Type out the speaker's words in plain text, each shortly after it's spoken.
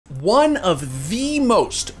one of the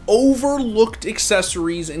most overlooked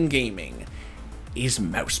accessories in gaming is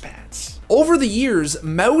mousepads. Over the years,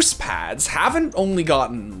 mousepads haven't only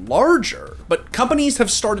gotten larger, but companies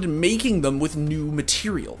have started making them with new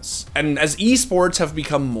materials. And as esports have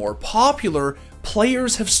become more popular,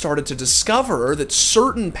 players have started to discover that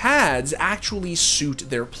certain pads actually suit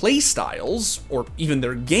their playstyles, or even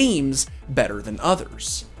their games, better than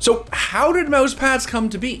others. So how did mousepads come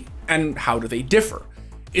to be? And how do they differ?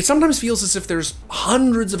 It sometimes feels as if there's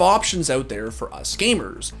hundreds of options out there for us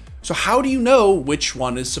gamers. So how do you know which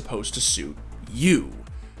one is supposed to suit you?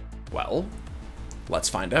 Well, let's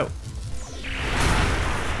find out.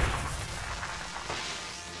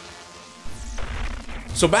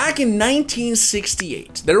 So back in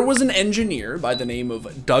 1968, there was an engineer by the name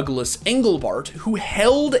of Douglas Engelbart who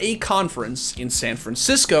held a conference in San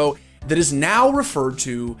Francisco that is now referred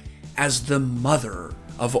to as the mother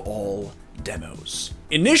of all demos.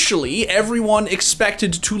 Initially, everyone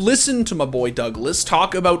expected to listen to my boy Douglas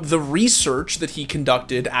talk about the research that he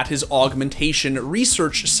conducted at his Augmentation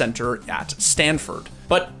Research Center at Stanford.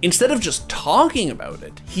 But instead of just talking about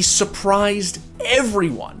it, he surprised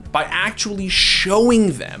everyone by actually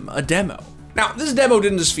showing them a demo. Now, this demo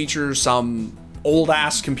didn't just feature some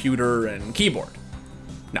old-ass computer and keyboard.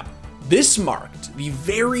 No, this marked the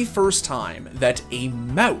very first time that a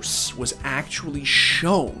mouse was actually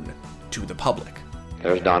shown to the public.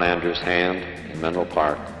 There's Don Andrews' hand in Menlo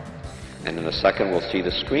Park, and in a second we'll see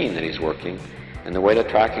the screen that he's working and the way the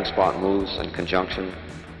tracking spot moves in conjunction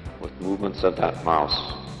with movements of that mouse.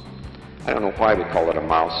 I don't know why we call it a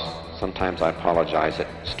mouse. Sometimes I apologize. It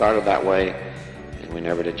started that way and we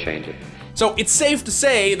never did change it. So it's safe to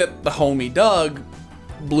say that the homie Doug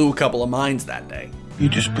blew a couple of minds that day. You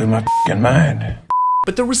just blew my f***ing mind.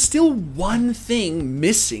 But there was still one thing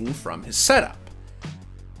missing from his setup.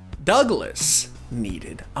 Douglas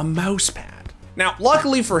needed a mousepad. Now,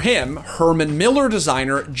 luckily for him, Herman Miller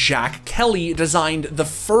designer Jack Kelly designed the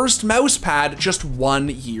first mousepad just 1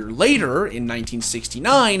 year later in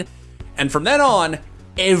 1969, and from then on,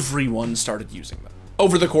 everyone started using them.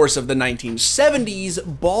 Over the course of the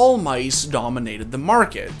 1970s, ball mice dominated the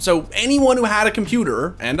market, so anyone who had a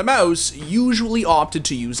computer and a mouse usually opted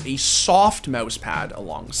to use a soft mousepad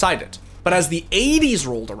alongside it. But as the 80s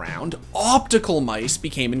rolled around, optical mice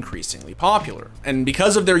became increasingly popular. And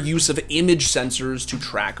because of their use of image sensors to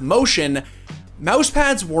track motion,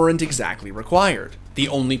 mousepads weren't exactly required. The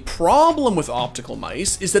only problem with optical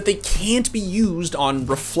mice is that they can't be used on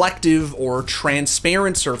reflective or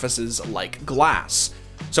transparent surfaces like glass.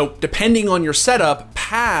 So depending on your setup,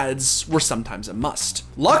 pads were sometimes a must.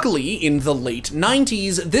 Luckily, in the late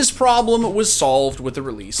 90s, this problem was solved with the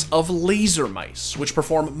release of laser mice, which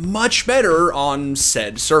perform much better on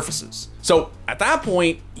said surfaces. So at that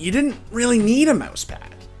point, you didn't really need a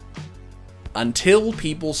mousepad. Until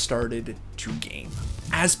people started to game.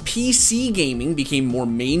 As PC gaming became more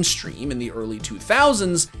mainstream in the early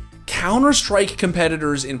 2000s, Counter-Strike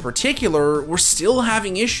competitors in particular were still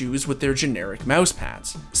having issues with their generic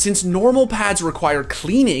mousepads. Since normal pads require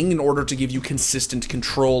cleaning in order to give you consistent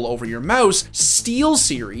control over your mouse,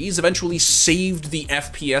 SteelSeries eventually saved the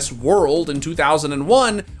FPS world in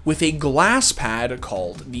 2001 with a glass pad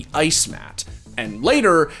called the Ice Mat, and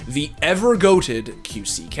later the ever-goated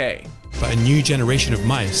QCK. But a new generation of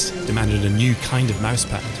mice demanded a new kind of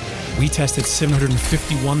mousepad. We tested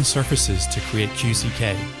 751 surfaces to create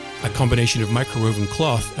QCK, a combination of microwoven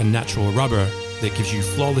cloth and natural rubber that gives you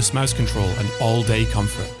flawless mouse control and all-day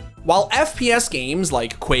comfort. While FPS games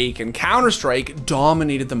like Quake and Counter-Strike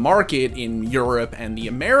dominated the market in Europe and the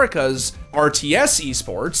Americas, RTS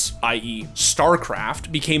esports, i.e.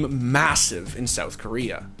 StarCraft, became massive in South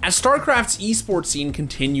Korea. As StarCraft's esports scene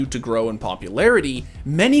continued to grow in popularity,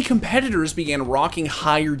 many competitors began rocking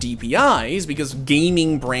higher DPIs because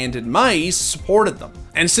gaming-branded mice supported them.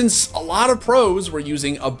 And since a lot of pros were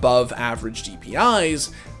using above-average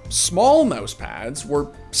DPIs, small mousepads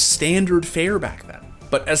were standard fare back then.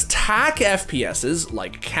 But as TAC FPSs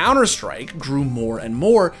like Counter-Strike grew more and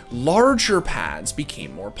more, larger pads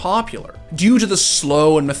became more popular. Due to the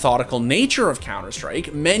slow and methodical nature of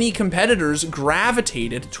Counter-Strike, many competitors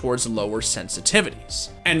gravitated towards lower sensitivities.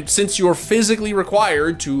 And since you're physically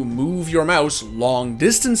required to move your mouse long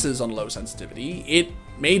distances on low sensitivity, it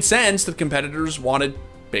made sense that competitors wanted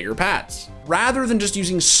bigger pads. Rather than just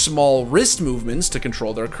using small wrist movements to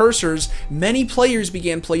control their cursors, many players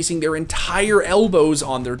began placing their entire elbows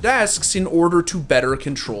on their desks in order to better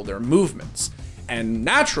control their movements. And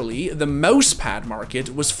naturally, the mousepad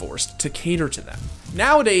market was forced to cater to them.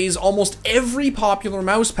 Nowadays, almost every popular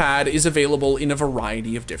mousepad is available in a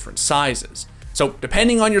variety of different sizes. So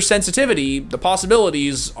depending on your sensitivity, the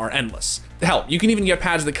possibilities are endless. Hell, you can even get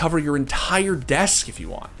pads that cover your entire desk if you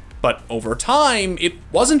want. But over time, it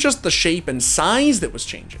wasn't just the shape and size that was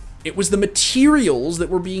changing. It was the materials that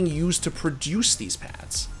were being used to produce these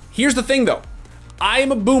pads. Here's the thing though, I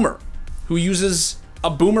am a boomer who uses a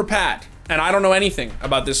boomer pad, and I don't know anything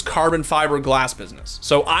about this carbon fiber glass business.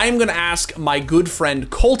 So I'm gonna ask my good friend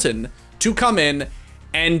Colten to come in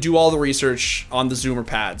and do all the research on the Zoomer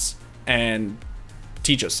pads and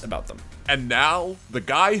teach us about them. And now, the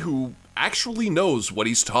guy who actually knows what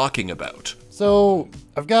he's talking about. So,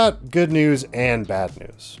 I've got good news and bad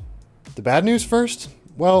news. The bad news first?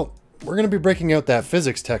 Well, we're going to be breaking out that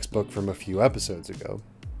physics textbook from a few episodes ago.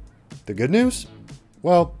 The good news?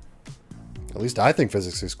 Well, at least I think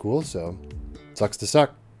physics is cool, so sucks to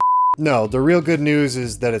suck. No, the real good news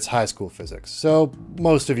is that it's high school physics, so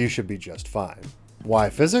most of you should be just fine. Why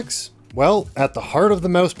physics? Well, at the heart of the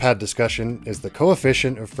mousepad discussion is the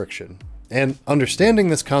coefficient of friction. And understanding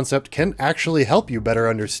this concept can actually help you better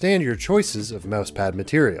understand your choices of mousepad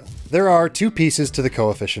material. There are two pieces to the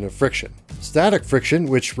coefficient of friction. Static friction,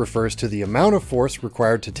 which refers to the amount of force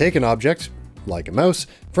required to take an object, like a mouse,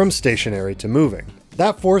 from stationary to moving.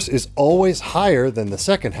 That force is always higher than the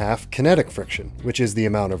second half, kinetic friction, which is the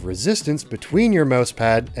amount of resistance between your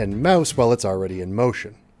mousepad and mouse while it's already in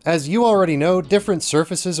motion. As you already know, different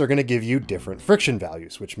surfaces are going to give you different friction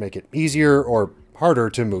values, which make it easier or harder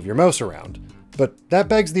to move your mouse around. But that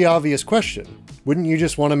begs the obvious question. Wouldn't you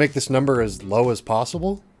just want to make this number as low as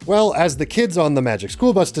possible? Well, as the kids on the Magic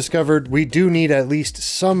School Bus discovered, we do need at least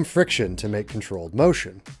some friction to make controlled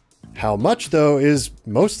motion. How much, though, is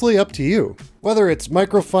mostly up to you. Whether it's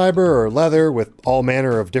microfiber or leather with all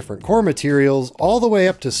manner of different core materials, all the way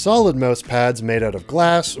up to solid mouse pads made out of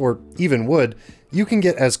glass or even wood, you can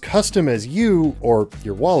get as custom as you, or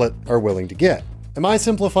your wallet, are willing to get. Am I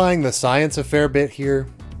simplifying the science a fair bit here?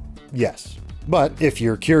 Yes. But if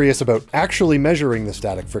you're curious about actually measuring the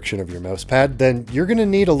static friction of your mousepad, then you're gonna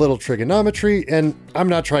need a little trigonometry, and I'm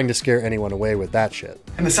not trying to scare anyone away with that shit.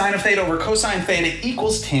 And the sine of theta over cosine theta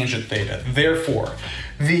equals tangent theta. Therefore,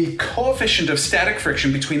 the coefficient of static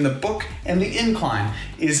friction between the book and the incline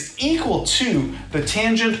is equal to the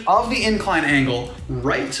tangent of the incline angle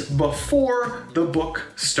right before the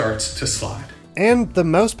book starts to slide. And the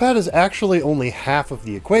mousepad is actually only half of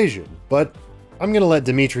the equation, but I'm gonna let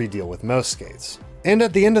Dimitri deal with mouse skates. And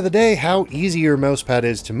at the end of the day, how easy your mousepad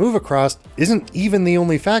is to move across isn't even the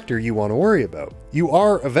only factor you want to worry about. You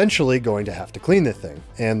are eventually going to have to clean the thing,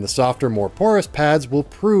 and the softer, more porous pads will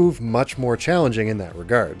prove much more challenging in that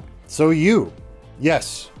regard. So you,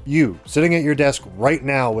 yes, you, sitting at your desk right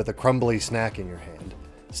now with a crumbly snack in your hand,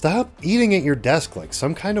 stop eating at your desk like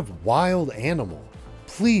some kind of wild animal.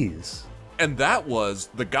 Please. And that was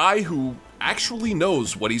the guy who actually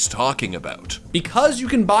knows what he's talking about. Because you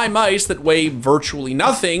can buy mice that weigh virtually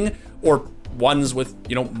nothing, or ones with,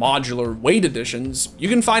 modular weight additions, you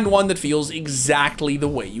can find one that feels exactly the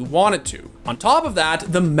way you want it to. On top of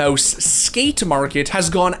that, the mouse skate market has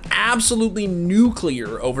gone absolutely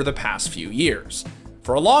nuclear over the past few years.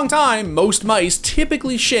 For a long time, most mice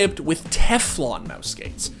typically shipped with Teflon mouse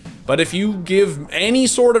skates. But if you give any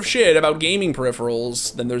sort of shit about gaming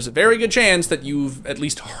peripherals, then there's a very good chance that you've at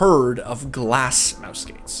least heard of glass mouse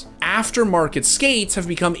skates. Aftermarket skates have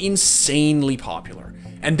become insanely popular,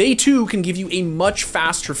 and they too can give you a much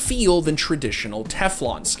faster feel than traditional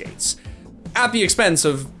Teflon skates, at the expense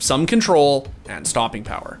of some control and stopping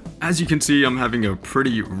power. As you can see, I'm having a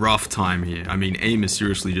pretty rough time here. I mean, aim is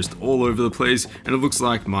seriously just all over the place, and it looks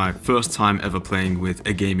like my first time ever playing with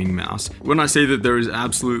a gaming mouse. When I say that there is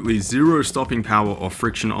absolutely zero stopping power or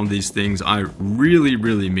friction on these things, I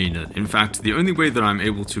really mean it. In fact, the only way that I'm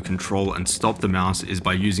able to control and stop the mouse is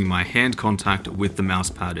by using my hand contact with the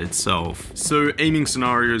mouse pad itself. So aiming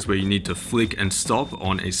scenarios where you need to flick and stop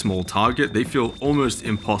on a small target, they feel almost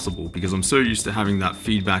impossible because I'm so used to having that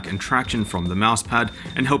feedback and traction from the mouse pad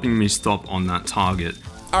and helping me stop on that target.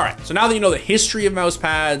 Alright, so now that you know the history of mouse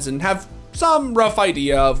pads and have some rough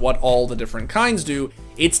idea of what all the different kinds do,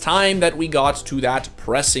 it's time that we got to that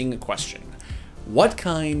pressing question. What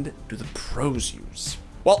kind do the pros use?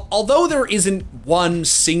 Well, although there isn't one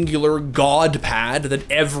singular god pad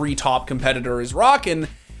that every top competitor is rocking,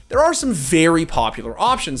 there are some very popular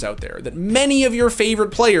options out there that many of your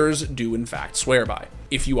favorite players do in fact swear by.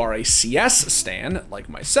 If you are a CS stan, like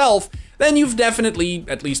myself, then you've definitely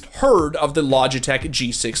at least heard of the Logitech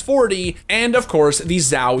G640 and of course the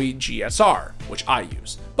Zowie GSR, which I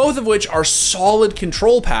use. Both of which are solid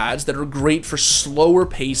control pads that are great for slower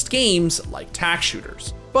paced games like tac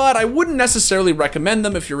shooters. but I wouldn't necessarily recommend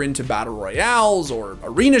them if you're into battle royales or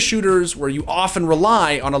arena shooters where you often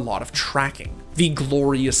rely on a lot of tracking. The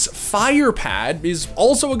glorious Fire Pad is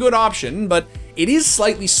also a good option, but it is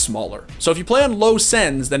slightly smaller. So if you play on low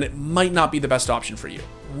sends, then it might not be the best option for you.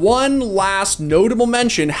 One last notable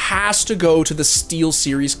mention has to go to the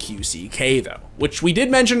SteelSeries QCK though, which we did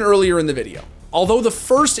mention earlier in the video. Although the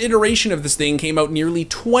first iteration of this thing came out nearly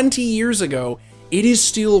 20 years ago, it is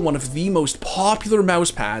still one of the most popular mouse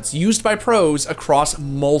pads used by pros across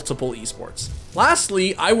multiple esports.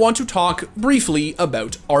 Lastly, I want to talk briefly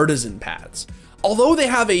about artisan pads. Although they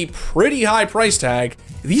have a pretty high price tag,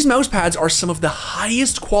 these mouse pads are some of the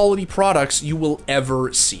highest quality products you will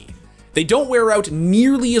ever see. They don't wear out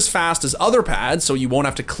nearly as fast as other pads, so you won't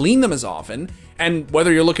have to clean them as often. And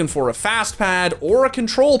whether you're looking for a fast pad or a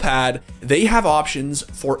control pad, they have options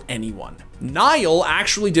for anyone. Niall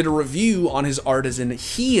actually did a review on his artisan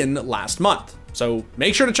Heian last month, so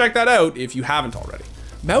make sure to check that out if you haven't already.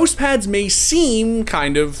 Mouse pads may seem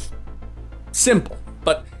kind of simple,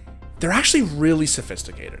 but they're actually really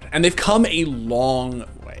sophisticated, and they've come a long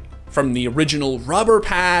way. From the original rubber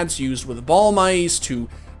pads used with ball mice to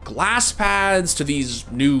glass pads to these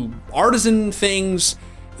new artisan things,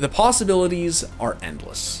 the possibilities are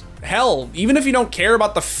endless. Hell, even if you don't care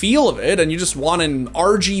about the feel of it and you just want an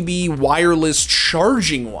RGB wireless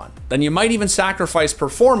charging one, then you might even sacrifice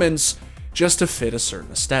performance just to fit a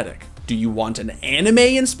certain aesthetic. Do you want an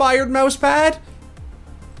anime-inspired mousepad?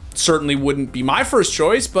 Certainly wouldn't be my first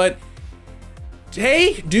choice, but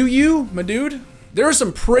hey, do you, my dude? There are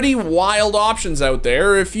some pretty wild options out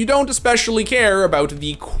there if you don't especially care about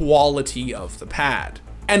the quality of the pad.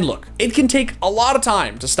 And look, it can take a lot of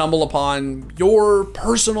time to stumble upon your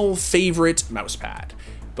personal favorite mousepad,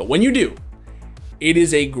 but when you do, it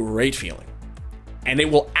is a great feeling, and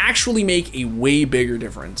it will actually make a way bigger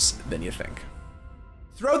difference than you think.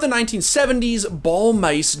 Throughout the 1970s, ball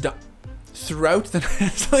mice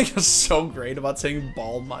it's so great about saying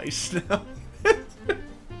ball mice now.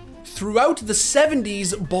 Throughout the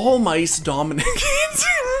 70s, ball mice dominated.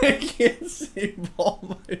 I can't say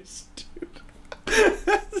ball mice, dude.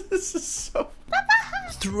 This is so.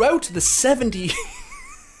 Throughout the 70s,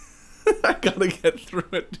 I gotta get through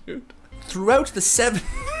it, dude. Throughout the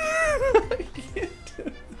I can't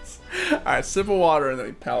do this. All right, sip of water and then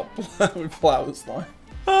we plow this line.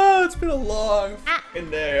 Oh, it's been a long fucking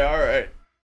day. All right.